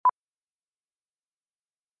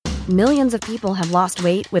Millions of people have lost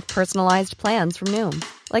weight with personalized plans from Noom.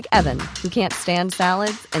 Like Evan, who can't stand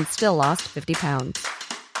salads and still lost 50 pounds.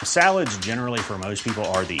 Salads generally for most people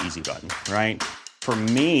are the easy button, right? For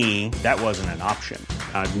me, that wasn't an option.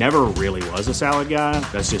 I never really was a salad guy.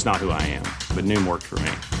 That's just not who I am. But Noom worked for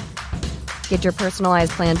me. Get your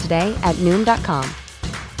personalized plan today at Noom.com.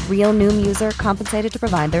 Real Noom user compensated to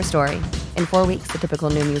provide their story. In 4 weeks, the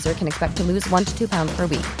typical Noom user can expect to lose 1 to 2 pounds per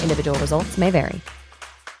week. Individual results may vary.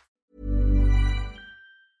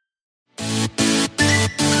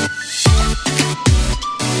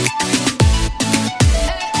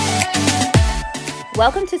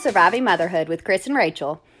 Welcome to Surviving Motherhood with Chris and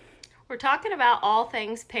Rachel. We're talking about all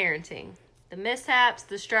things parenting, the mishaps,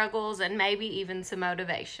 the struggles, and maybe even some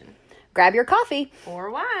motivation. Grab your coffee Or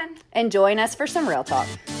wine. and join us for some real talk.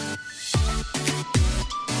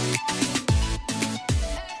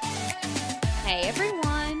 Hey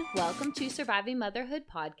everyone, welcome to Surviving Motherhood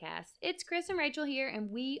Podcast. It's Chris and Rachel here, and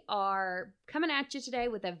we are coming at you today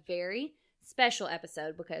with a very special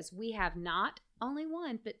episode because we have not only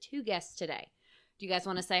one, but two guests today. Do you guys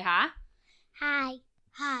want to say hi? Hi.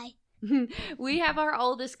 Hi. We have our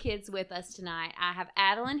oldest kids with us tonight. I have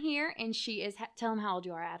Adalyn here, and she is, tell them how old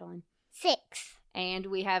you are, Adalyn. 6. And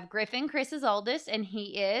we have Griffen, Chris's oldest, and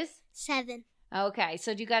he is? 7. Okay,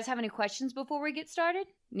 so do you guys have any questions before we get started?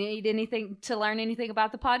 Need anything to learn anything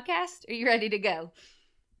about the podcast? Are you ready to go?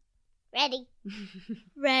 Ready.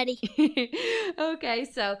 Ready. Okay,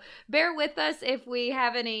 so bear with us if we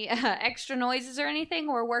have any extra noises or anything.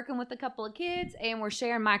 We're working with a couple of kids, and we're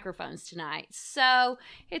sharing microphones tonight. So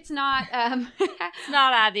it's not... It's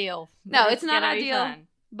not ideal. No, it's not gonna be ideal. fun.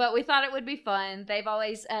 But we thought it would be fun. They've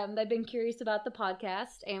always, they've been curious about the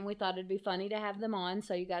podcast, and we thought it'd be funny to have them on,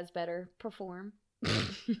 so you guys better perform.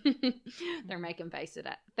 They're making faces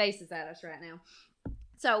at us right now.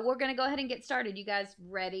 So we're going to go ahead and get started. You guys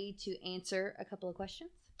ready to answer a couple of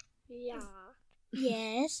questions? Yeah.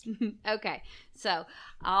 Yes. Okay, so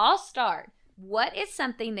I'll start. What is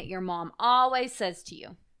something that your mom always says to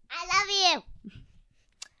you? I love you.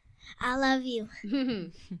 I love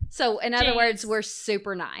you. So, in other Jeez. words, we're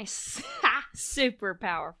super nice. Super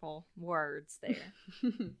powerful words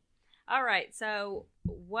there. All right, so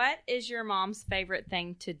what is your mom's favorite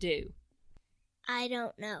thing to do? I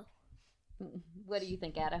don't know. What do you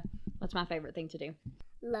think, Ada? What's my favorite thing to do?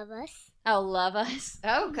 Love us. Oh, love us.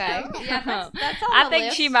 Okay. Yeah, that's all I the think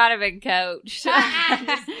list. she might have been coached.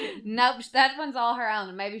 Nope, that one's all her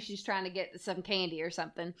own. Maybe she's trying to get some candy or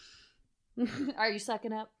something. Are you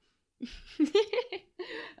sucking up?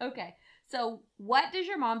 Okay. So, what does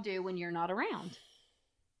your mom do when you're not around?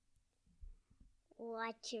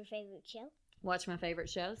 What's your favorite show? Watch my favorite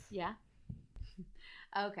shows. Yeah.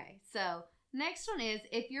 Okay. So, next one is,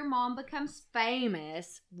 if your mom becomes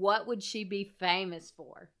famous, what would she be famous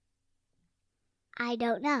for? I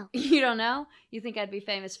don't know. You don't know? You think I'd be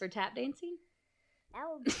famous for tap dancing? That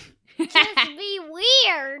would just be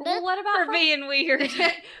weird. Well, what about For being weird.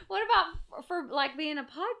 What about for like being a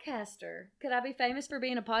podcaster? Could I be famous for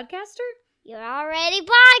being a podcaster? You're already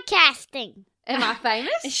podcasting. Am I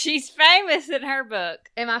famous? She's famous in her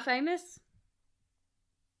book. Am I famous?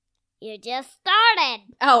 You just started.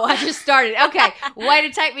 Oh, I just started. Okay. Way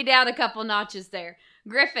to take me down a couple notches there.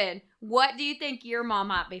 Griffen, what do you think your mom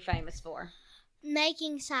might be famous for?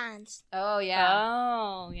 Making signs. Oh, yeah.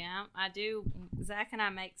 Oh, yeah. I do. Zach and I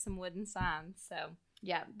make some wooden signs, so.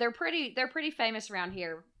 Yeah, they're pretty famous around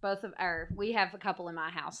here. We have a couple in my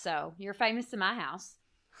house, so you're famous in my house.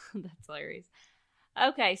 That's hilarious.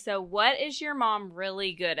 Okay, so what is your mom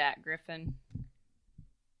really good at, Griffen?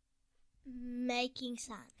 Making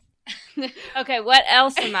signs. Okay, what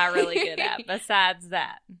else am I really good at besides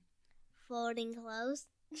that? Folding clothes.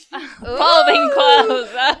 Folding clothes.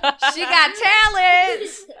 She got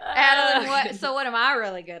talents. Adalyn, what am I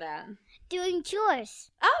really good at? Doing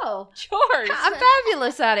chores. Oh, Chores. I'm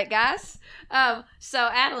fabulous at it, guys. So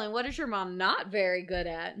Adalyn, what is your mom not very good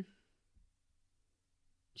at?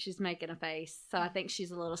 She's making a face, so I think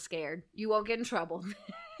she's a little scared. You won't get in trouble.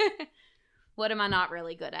 What am I not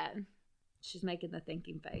really good at? She's making the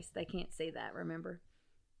thinking face. They can't see that, remember?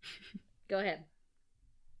 Go ahead.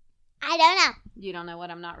 I don't know. You don't know what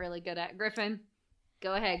I'm not really good at. Griffen,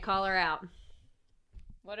 go ahead. Call her out.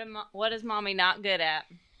 What is mommy not good at?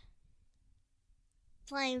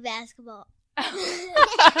 Playing basketball.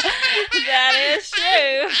 That is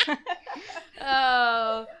true.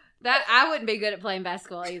 Oh, that I wouldn't be good at playing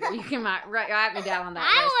basketball either. You can write me down on that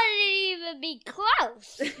I wouldn't even be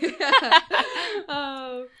close. list.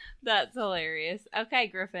 Oh, that's hilarious.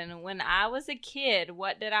 Okay, Griffen, when I was a kid,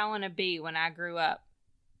 what did I want to be when I grew up?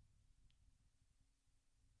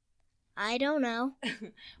 I don't know.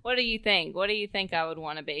 What do you think? What do you think I would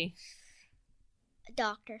want to be? A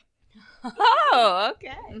doctor. Oh,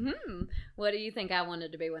 okay. Mm-hmm. What do you think I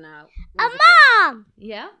wanted to be when I was A kid? mom!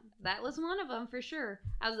 Yeah, that was one of them for sure.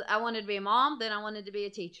 I wanted to be a mom, then I wanted to be a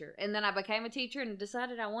teacher. And then I became a teacher and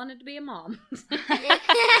decided I wanted to be a mom.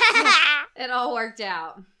 It all worked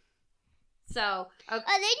out. So, okay.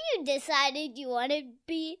 Oh, then you decided you wanted to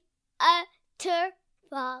be a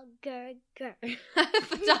photographer.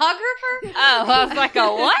 Photographer? Oh, I was like, a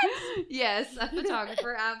what? Yes, a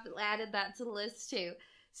photographer. I've added that to the list too.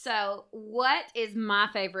 So, what is my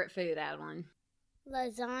favorite food, Adalyn?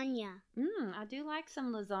 Lasagna. I do like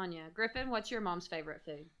some lasagna. Griffin, what's your mom's favorite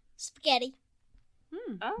food? Spaghetti.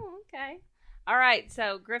 Oh, okay. All right.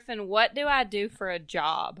 So, Griffin, what do I do for a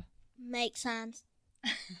job? Make signs.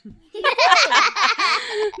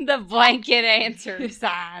 The blanket answer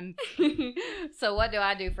sign. So, what do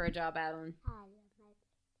I do for a job, Adalyn?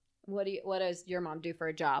 What does your mom do for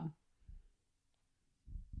a job?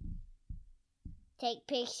 Take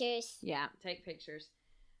pictures. Yeah, take pictures.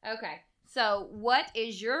 Okay. So, what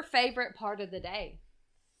is your favorite part of the day?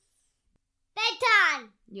 Bedtime.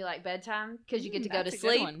 You like bedtime because you get to go to that's a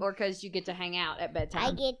good sleep, one. or because you get to hang out at bedtime?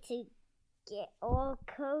 I get to get all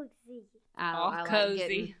cozy. All I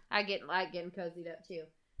cozy. like getting cozied up too.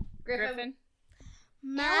 Griffin?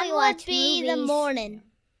 Mine would be the morning.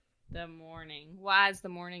 The morning. Why is the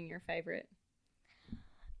morning your favorite?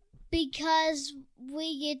 Because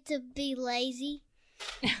we get to be lazy.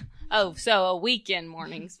 Oh, so a weekend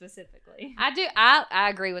morning specifically. I do. I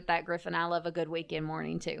agree with that, Griffin. I love a good weekend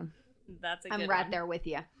morning too. That's a good I'm right one. there with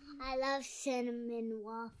you. I love cinnamon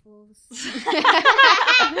waffles.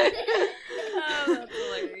 Oh, that's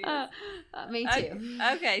hilarious. Me too.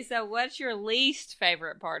 Okay, so what's your least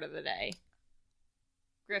favorite part of the day?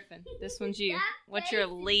 Griffin, this one's you. What's your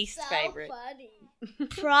least favorite?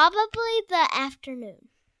 Probably the afternoon.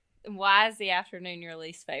 Why is the afternoon your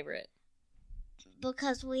least favorite?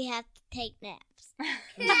 Because we have to take naps.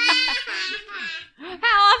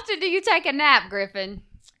 How often do you take a nap, Griffin?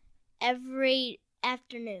 Every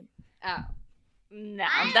afternoon. Oh. No,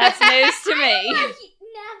 that's news to me.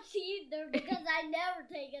 Naps either because I never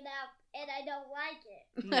take a nap and I don't like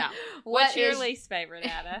it. No. What's your least favorite,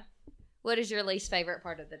 Ada? What is your least favorite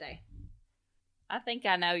part of the day? I think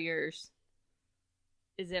I know yours.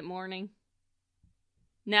 Is it morning?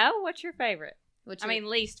 No? What's your favorite?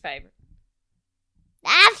 Least favorite.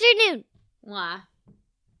 Afternoon. Why?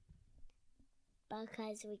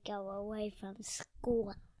 Because we go away from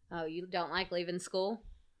school. Oh, you don't like leaving school?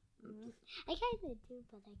 I kind of do,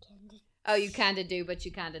 but I can't. Oh, you kind of do, but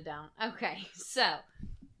you kind of don't. Okay, so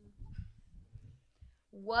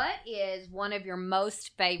what is one of your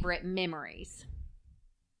most favorite memories?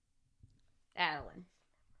 Adalyn.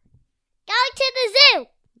 Going to the zoo.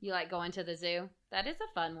 You like going to the zoo? That is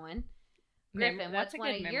a fun one. Griffin, That's what's a one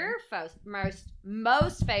good of memory. your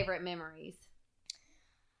most favorite memories?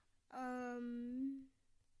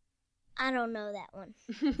 I don't know that one.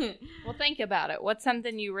 Well, think about it. What's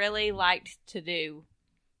something you really liked to do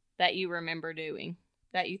that you remember doing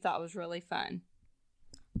that you thought was really fun?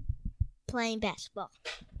 Playing basketball.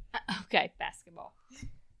 Okay, basketball.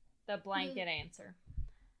 The blanket answer.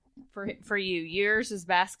 For you, yours is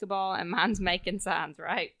basketball and mine's making signs,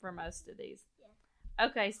 right? For most of these. Yeah.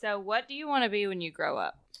 Okay, so what do you want to be when you grow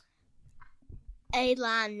up? A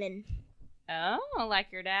lineman. Oh,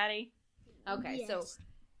 like your daddy? Okay, Yes. so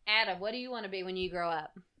Ada, what do you want to be when you grow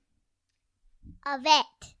up? A vet.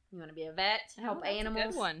 You want to be a vet, help Oh, that's animals? a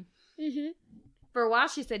good one. Mm-hmm. For a while,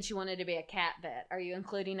 she said she wanted to be a cat vet. Are you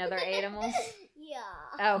including other animals?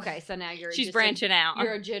 Yeah. Okay, so now you're She's just branching out.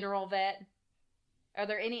 You're a general vet. Are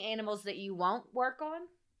there any animals that you won't work on?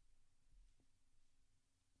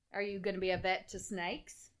 Are you going to be a vet to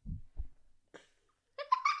snakes?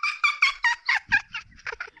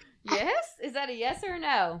 Yes? Is that a yes or a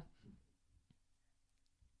no?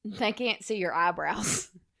 They can't see your eyebrows.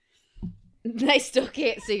 They still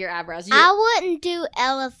can't see your eyebrows. I wouldn't do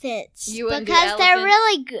elephants. You wouldn't do because they're elephants?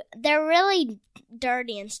 really good. They're really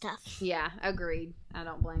dirty and stuff. Yeah, agreed. I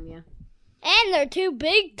don't blame you. And they're too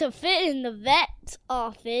big to fit in the vet's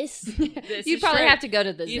office. This You'd is probably true. have to go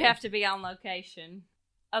to the zoo. You'd have to be on location.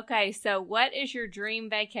 Okay, so what is your dream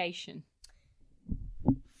vacation?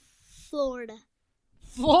 Florida.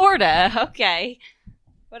 Florida. Okay.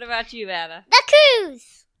 What about you, Ada? The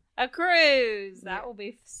cruise. A cruise. That will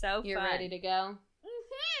be so You're fun. ready to go?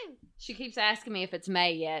 Mm-hmm. She keeps asking me if it's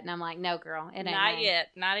May yet, and I'm like, no, girl, it ain't Not May. yet.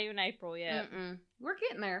 Not even April yet. Mm-mm. We're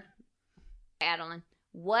getting there. Adalyn,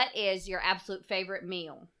 what is your absolute favorite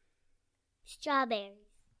meal? Strawberries.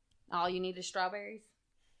 All you need is strawberries?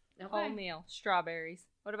 Whole meal. Strawberries.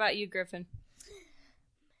 What about you, Griffin?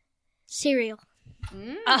 Cereal.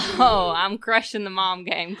 Oh, I'm crushing the mom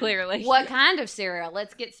game, clearly. What kind of cereal?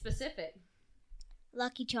 Let's get specific.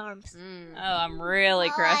 Lucky Charms. Oh, I'm really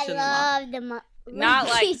crushing the mom. I love the Not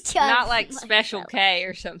Lucky like Charms Special K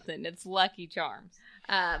or something. It's Lucky Charms.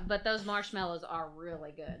 But those marshmallows are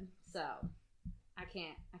really good. So I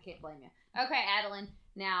can't blame you. Okay, Adalyn.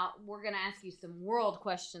 Now we're gonna ask you some world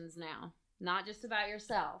questions now, not just about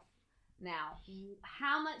yourself. Now,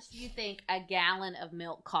 how much do you think a gallon of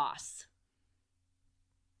milk costs?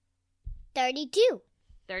 32.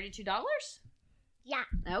 $32? Yeah.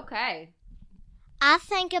 Okay. I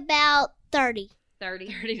think about 30.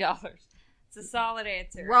 $30. It's a solid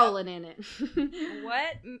answer. Rolling in it.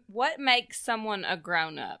 What makes someone a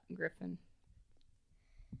grown-up, Griffin?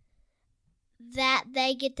 That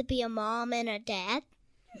they get to be a mom and a dad.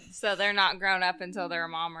 So they're not grown up until they're a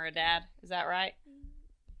mom or a dad. Is that right?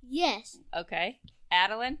 Yes. Okay.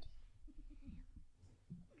 Adalyn?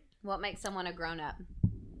 What makes someone a grown-up?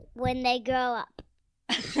 When they grow up.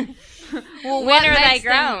 Well, when are they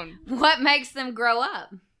grown? What makes them grow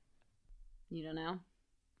up? You don't know?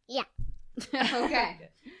 Yeah. Okay.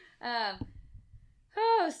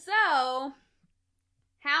 So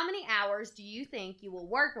how many hours do you think you will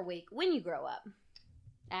work a week when you grow up?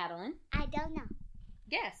 Adalyn? I don't know.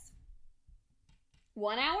 Guess.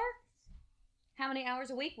 1 hour? How many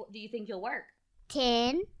hours a week do you think you'll work?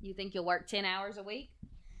 10. You think you'll work 10 hours a week?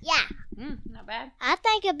 Yeah. Not bad. I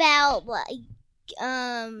think about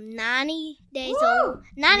 90 days Woo! old.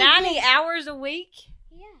 90 hours a week?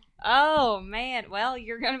 Yeah. Oh, man. Well,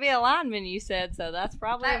 you're going to be a lineman, you said, so that's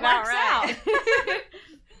probably That about works right. out.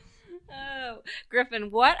 Oh, Griffin,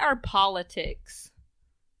 what are politics?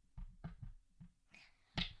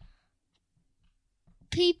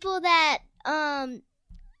 People that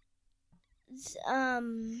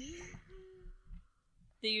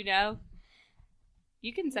Do you know?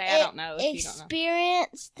 You can say I don't know if you don't know.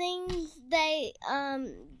 Experience things. They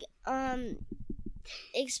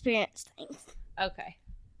experience things. Okay.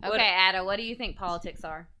 Okay, Ada, what do you think politics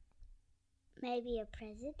are? Maybe a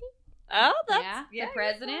president. Oh, that's The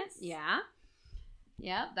president. Yeah.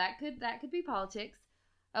 Yeah, that could be politics.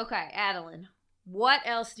 Okay, Adalyn, what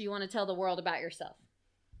else do you want to tell the world about yourself?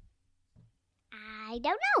 I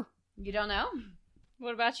don't know. You don't know?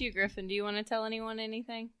 What about you, Griffin? Do you want to tell anyone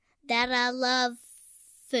anything? That I love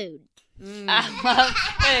food. I love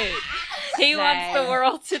food. He wants the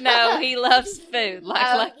world to know he loves food,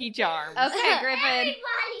 like Lucky Charms. Okay, Griffin.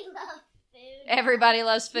 Everybody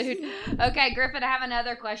loves food. Okay, Griffin, I have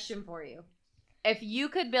another question for you. If you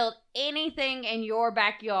could build anything in your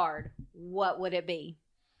backyard, what would it be?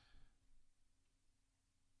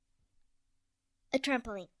 A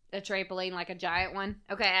trampoline. A trampoline, like a giant one?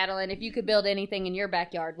 Okay, Adalyn, if you could build anything in your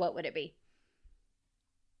backyard, what would it be?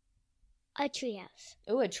 A treehouse.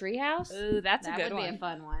 Ooh, a treehouse? Ooh, that's a good That would one. be a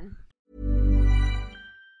fun one.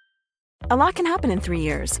 A lot can happen in 3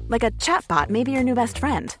 years, like a chatbot may be your new best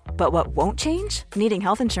friend. But what won't change? Needing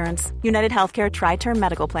health insurance. United Healthcare Tri-Term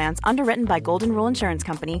Medical Plans, underwritten by Golden Rule Insurance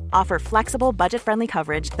Company, offer flexible, budget-friendly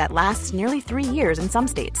coverage that lasts nearly 3 years in some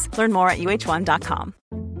states. Learn more at uh1.com.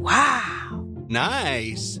 Wow.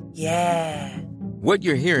 Nice. Yeah. What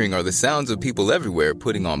you're hearing are the sounds of people everywhere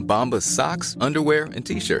putting on Bombas socks, underwear, and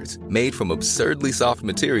T-shirts made from absurdly soft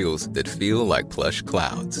materials that feel like plush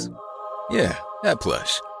clouds. Yeah, that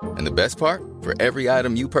plush. And the best part? For every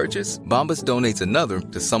item you purchase, Bombas donates another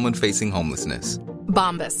to someone facing homelessness.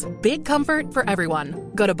 Bombas. Big comfort for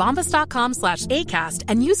everyone. Go to bombas.com/ACAST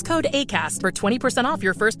and use code ACAST for 20% off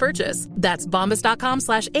your first purchase. That's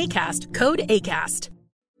bombas.com/ACAST. Code ACAST.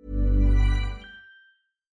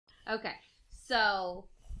 Okay, so,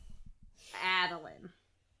 Adalyn,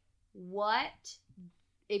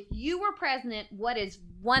 if you were president, what is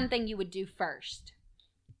one thing you would do first?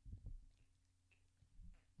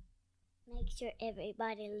 Make sure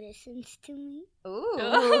everybody listens to me.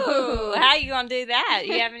 Ooh, how you gonna do that?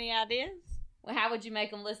 You have any ideas? Well, how would you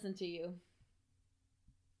make them listen to you?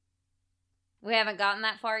 We haven't gotten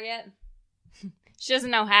that far yet. She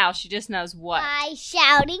doesn't know how. She just knows what. By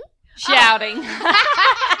shouting. Shouting.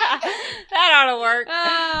 That ought to work.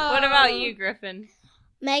 Oh. What about you, Griffin?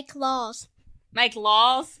 Make laws. Make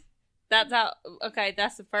laws? That's how. Okay,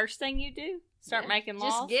 that's the first thing you do? Start making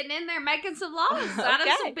laws? Just getting in there, making some laws, signing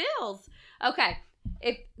Okay. some bills. Okay,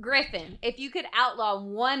 if you could outlaw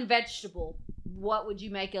one vegetable, what would you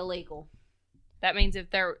make illegal? That means if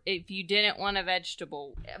you didn't want a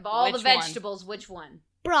vegetable, Of all the which one? vegetables, which one?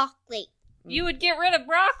 Broccoli. You would get rid of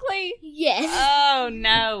broccoli? Yes. Oh,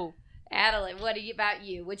 no. Adalyn, about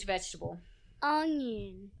you? Which vegetable?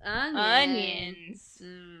 Onion. Onions.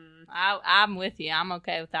 I'm with you. I'm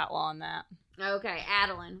okay with outlawing that. Okay,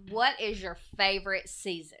 Adalyn, what is your favorite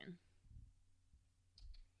season?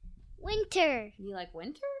 Winter. You like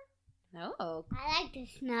winter? No. I like the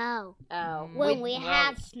snow. Oh. When we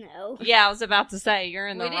have snow. Yeah, I was about to say, you're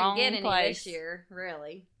in the wrong place. We didn't get any this year,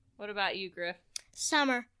 really. What about you, Griff?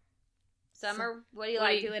 Summer. Summer? What do you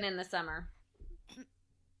like doing in the summer?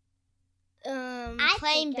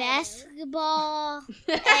 Playing basketball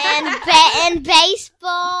and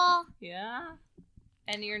baseball. Yeah.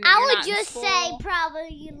 And you're I not would just in say school?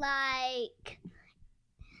 probably like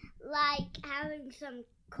having some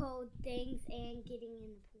cold things and getting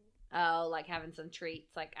in the pool. Oh, like having some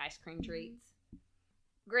treats, like ice cream treats.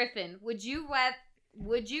 Griffen, would you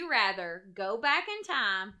rather go back in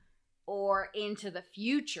time or into the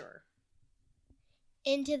future?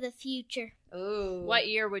 Into the future. Ooh. What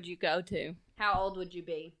year would you go to? How old would you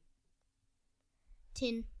be?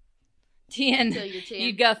 10. 10. Till you're 10.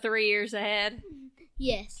 You'd go 3 years ahead?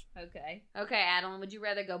 Yes. Okay. Okay, Adalyn, would you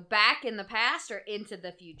rather go back in the past or into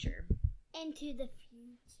the future? Into the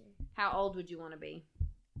future. How old would you want to be?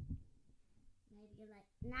 Maybe like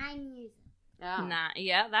 9 years old. Oh. 9.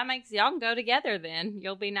 Yeah, that makes y'all can go together then.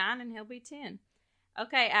 You'll be 9 and he'll be 10.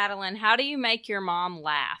 Okay, Adalyn, how do you make your mom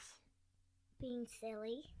laugh? Being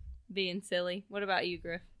silly. Being silly. What about you,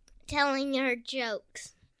 Griff? Telling her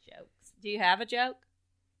jokes. Jokes. Do you have a joke?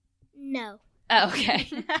 No. Oh, okay.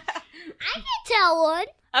 I can tell one.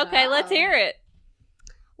 Okay, let's hear it.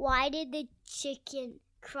 Why did the chicken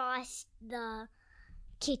cross the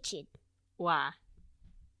kitchen? Why?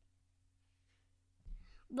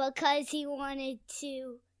 Because he wanted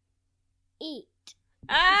to eat.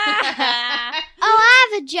 Ah! Oh, I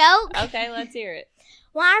have a joke. Okay, let's hear it.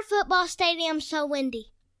 Why are football stadiums so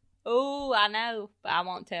windy? Oh, I know, but I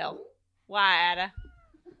won't tell. Why, Ada?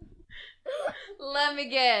 Let me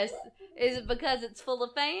guess. Is it because it's full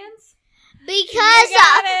of fans? Because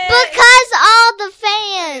got it. all the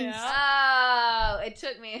fans. Yeah. Oh, it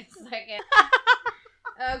took me a second.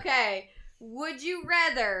 Okay. Would you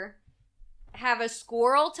rather have a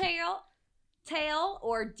squirrel tail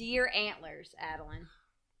or deer antlers, Adalyn?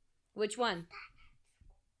 Which one?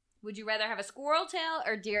 Would you rather have a squirrel tail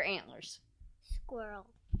or deer antlers? Squirrel.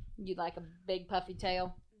 You'd like a big puffy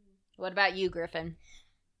tail? What about you, Griffen?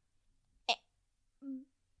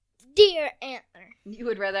 Deer antler. You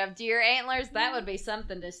would rather have deer antlers? That would be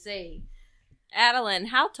something to see. Adalyn,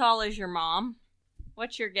 how tall is your mom?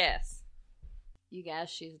 What's your guess? You guys,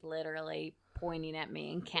 she's literally pointing at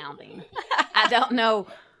me and counting. I don't know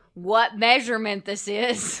what measurement this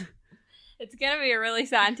is. It's going to be a really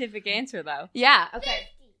scientific answer, though. Yeah, okay.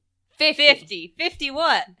 50. 50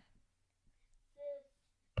 what?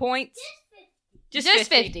 Points? Just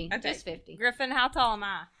 50. Okay. Just 50. Griffen, how tall am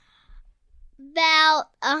I? About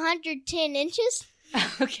 110 inches.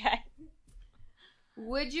 Okay.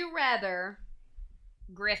 Would you rather,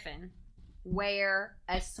 Griffen, wear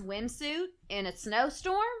a swimsuit in a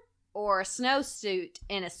snowstorm or a snowsuit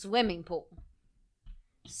in a swimming pool?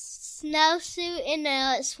 Snowsuit in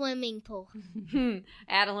a swimming pool.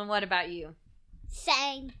 Adalyn, what about you?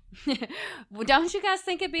 Same. Well, don't you guys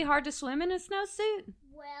think it'd be hard to swim in a snowsuit?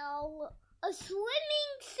 Well, a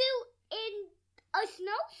swimming suit in a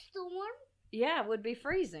snowstorm? Yeah, it would be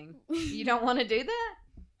freezing. You don't want to do that?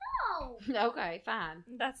 No. Okay, fine.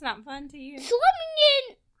 That's not fun to you. Swimming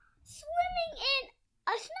in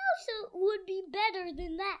a snowsuit would be better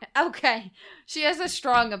than that. Okay. She has a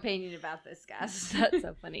strong opinion about this, guys. That's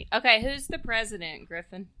so funny. Okay, who's the president,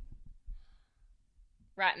 Griffen?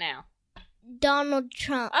 Right now. Donald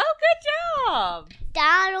Trump. Oh, good job.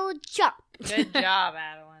 Donald Trump. Good job,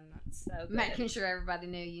 Adalyn. That's so good. Making sure everybody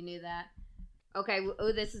knew you knew that. Okay,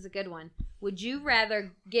 oh, this is a good one. Would you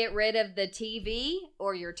rather get rid of the TV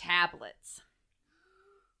or your tablets?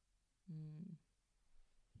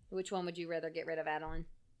 Which one would you rather get rid of, Adalyn?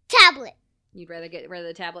 Tablet. You'd rather get rid of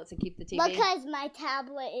the tablets and keep the TV? Because my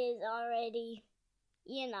tablet is already,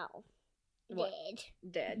 What?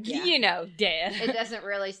 dead. Dead, yeah. You know, dead. It doesn't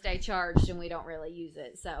really stay charged and we don't really use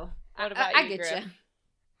it, so. What about I you, get Griff? you.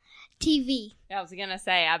 TV. I was going to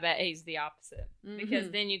say, I bet he's the opposite. Because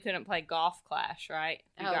then you couldn't play Golf Clash, right?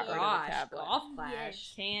 You got rid of the tablet. Golf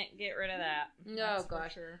Clash. Can't get rid of that. No, That's for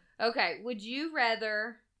gosh. sure. Okay, would you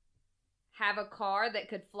rather have a car that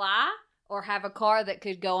could fly or have a car that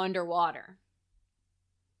could go underwater?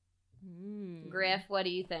 Griff, what do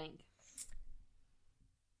you think?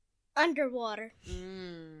 Underwater.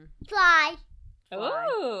 Mm. Fly.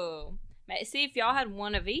 Ooh. See, if y'all had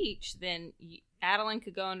one of each, then Adalyn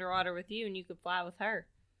could go underwater with you and you could fly with her.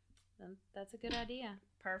 That's a good idea.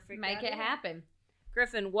 Perfect. Make it happen.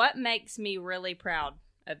 Griffen, what makes me really proud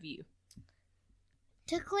of you?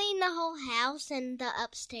 To clean the whole house and the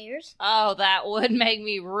upstairs. Oh, that would make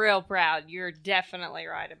me real proud. You're definitely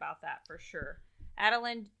right about that for sure.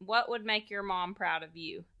 Adalyn, what would make your mom proud of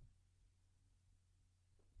you?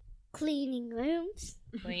 Cleaning rooms.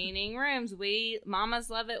 Cleaning rooms. Mamas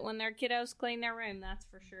love it when their kiddos clean their room, that's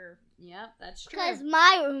for sure. Yep, that's true. Because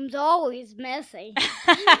my room's always messy.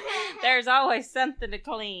 There's always something to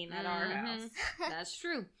clean at our house. That's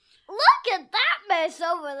true. Look at that mess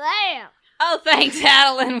over there. Oh, thanks,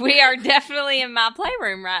 Adalyn. We are definitely in my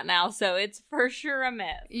playroom right now, so it's for sure a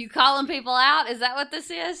mess. You calling people out? Is that what this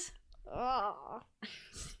is? Oh.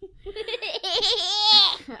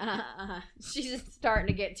 She's starting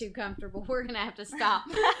to get too comfortable. We're going to have to stop.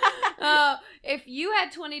 If you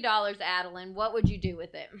had $20, Adalyn, what would you do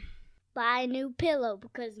with it? Buy a new pillow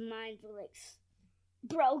because mine's like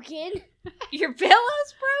broken. Your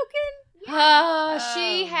pillow's broken?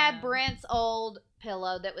 She had Brent's old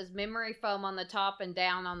pillow that was memory foam on the top and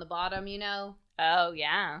down on the bottom, you know? Oh,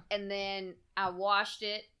 yeah. And then I washed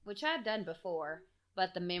it, which I had done before,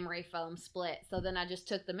 but the memory foam split. So then I just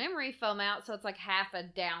took the memory foam out, so it's like half a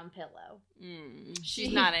down pillow.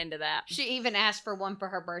 She's not into that. She even asked for one for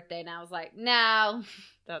her birthday, and I was like, no.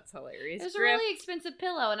 That's hilarious. It was a really expensive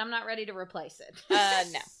pillow, and I'm not ready to replace it.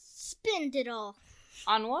 No. Spend it all.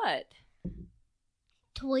 On what?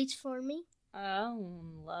 Toys for me. Oh,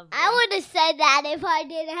 lovely. I would have said that if I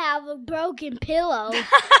didn't have a broken pillow.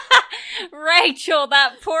 Rachel,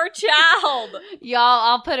 that poor child. Y'all,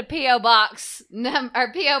 I'll put a P.O. box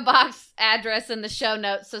address in the show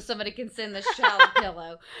notes so somebody can send this child a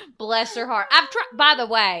pillow. Bless her heart. By the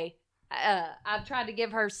way, I've tried to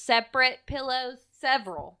give her separate pillows,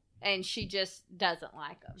 several, and she just doesn't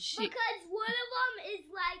like them. Because one of them is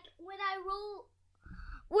like when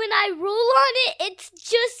I roll on it, it's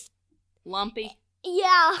just lumpy.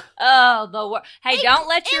 Yeah. Oh, hey, don't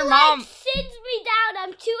let your mom. Like, sends me down.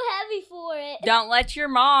 I'm too heavy for it. Don't let your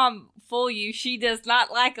mom fool you. She does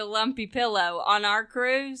not like a lumpy pillow. On our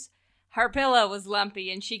cruise, her pillow was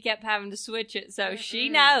lumpy, and she kept having to switch it. So she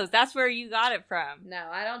knows. That's where you got it from. No,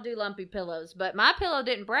 I don't do lumpy pillows, but my pillow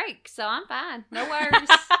didn't break, so I'm fine. No worries.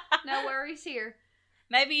 No worries here.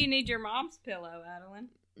 Maybe you need your mom's pillow, Adalyn.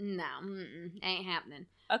 No, ain't happening.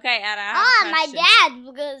 Okay, Ada. My dad's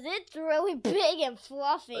because it's really big and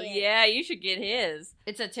fluffy. Yeah, you should get his.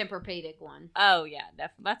 It's a Tempur-Pedic one. Oh, yeah,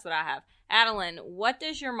 definitely. That's what I have. Adalyn, what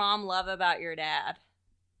does your mom love about your dad?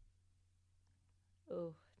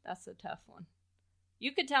 Oh, that's a tough one.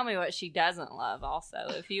 You could tell me what she doesn't love also,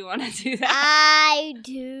 if you want to do that. I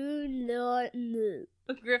do not know.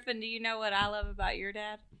 Griffen, do you know what I love about your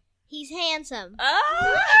dad? He's handsome.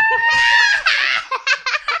 Oh!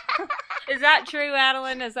 Is that true,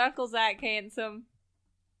 Adalyn? Is Uncle Zach handsome?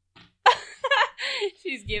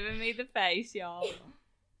 She's giving me the face, y'all.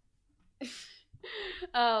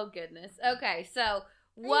 Oh, goodness. Okay, so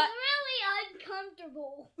what? It's really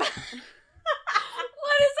uncomfortable. What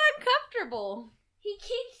is uncomfortable? He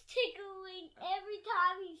keeps tickling every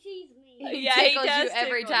time he sees me. He Yeah, tickles he does you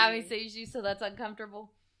every tickle time you. he sees you, so that's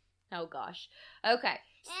uncomfortable? Oh, gosh. Okay.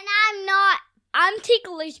 And I'm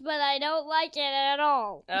ticklish, but I don't like it at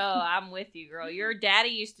all. Oh, I'm with you, girl. Your daddy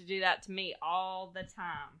used to do that to me all the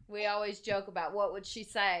time. We always joke about what would she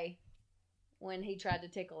say when he tried to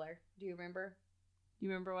tickle her. Do you remember? You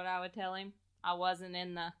remember what I would tell him? I wasn't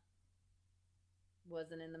in the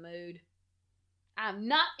mood. I'm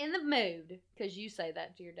not in the mood. Because you say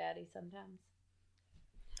that to your daddy sometimes.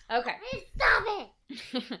 Okay. Stop it!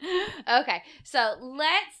 Okay, so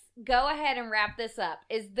let's go ahead and wrap this up.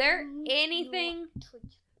 Is there anything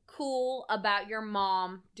cool about your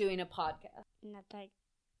mom doing a podcast? Nothing.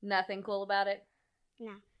 Nothing cool about it?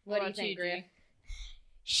 No. What do you think, Griff?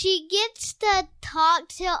 She gets to talk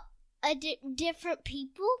to different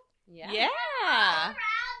people. Yeah. Around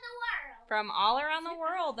the world. From all around the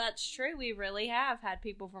world. That's true. We really have had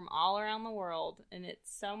people from all around the world. And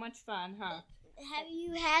it's so much fun, huh? Have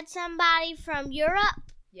you had somebody from Europe?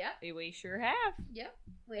 Yep. We sure have. Yep.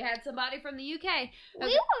 We had somebody from the UK. We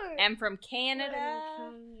were. And from Canada.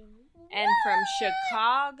 And from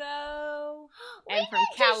Chicago. And from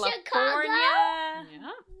California.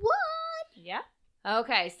 Yeah. What? Yeah.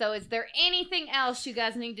 Okay, so is there anything else you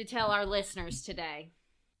guys need to tell our listeners today?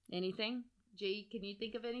 Anything? G, can you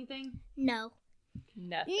think of anything? No.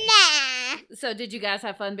 Nothing. Nah. So did you guys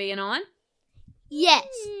have fun being on? Yes.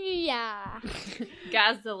 Yeah.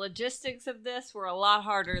 Guys, the logistics of this were a lot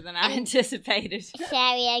harder than I anticipated.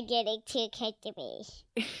 Sorry, I'm getting too comfortable.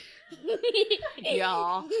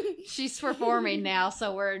 Y'all, she's performing now,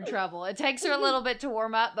 so we're in trouble. It takes her a little bit to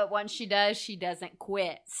warm up, but once she does, she doesn't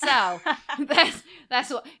quit. So that's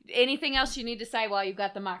what. Anything else you need to say while you've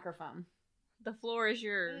got the microphone? The floor is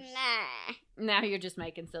yours. Nah. Now you're just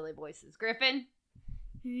making silly voices. Griffin?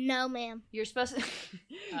 No, ma'am. You're supposed to...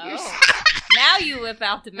 Now you whip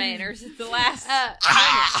out the manners. It's the last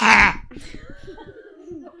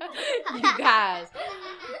you guys.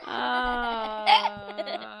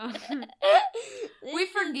 We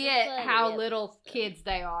forget how little kids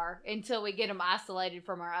they are until we get them isolated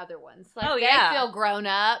from our other ones. Like, they feel grown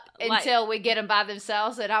up until we get them by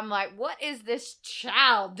themselves, and I'm like, what is this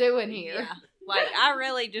child doing here? Yeah. Like, I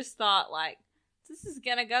really just thought, like, this is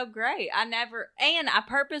going to go great. I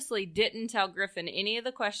purposely didn't tell Griffin any of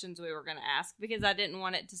the questions we were going to ask because I didn't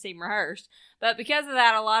want it to seem rehearsed. But because of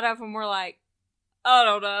that, a lot of them were like, I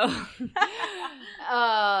don't know.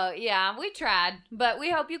 Yeah, we tried. But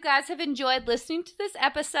we hope you guys have enjoyed listening to this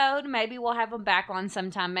episode. Maybe we'll have them back on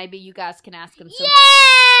sometime. Maybe you guys can ask them some.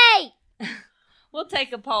 Yay! We'll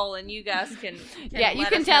take a poll and you guys can you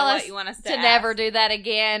can tell us to never do that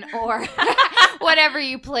again or whatever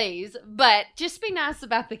you please. But just be nice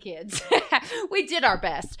about the kids. We did our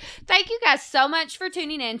best. Thank you guys so much for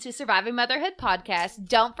tuning in to Surviving Motherhood Podcast.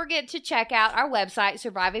 Don't forget to check out our website,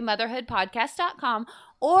 survivingmotherhoodpodcast.com,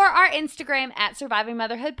 or our Instagram at Surviving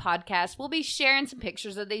Motherhood Podcast. We'll be sharing some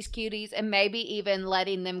pictures of these cuties and maybe even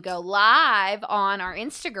letting them go live on our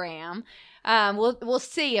Instagram. We'll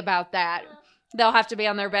see about that. They'll have to be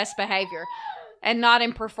on their best behavior and not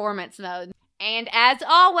in performance mode. And as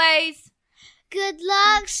always, good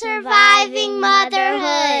luck surviving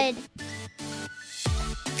motherhood.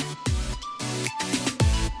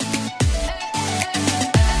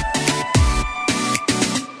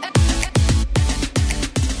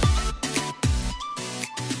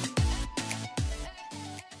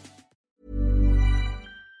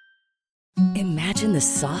 Imagine the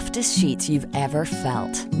softest sheets you've ever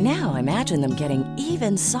felt. Now imagine them getting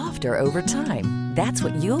even softer over time. That's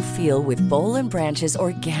what you'll feel with Boll & Branch's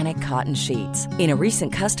organic cotton sheets. In a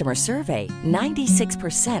recent customer survey,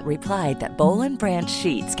 96% replied that Boll & Branch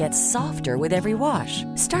sheets get softer with every wash.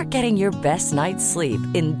 Start getting your best night's sleep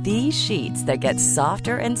in these sheets that get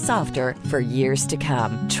softer and softer for years to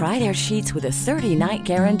come. Try their sheets with a 30-night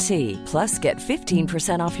guarantee. Plus, get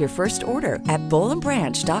 15% off your first order at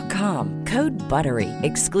bollandbranch.com. Code BUTTERY.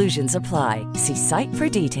 Exclusions apply. See site for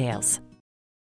details.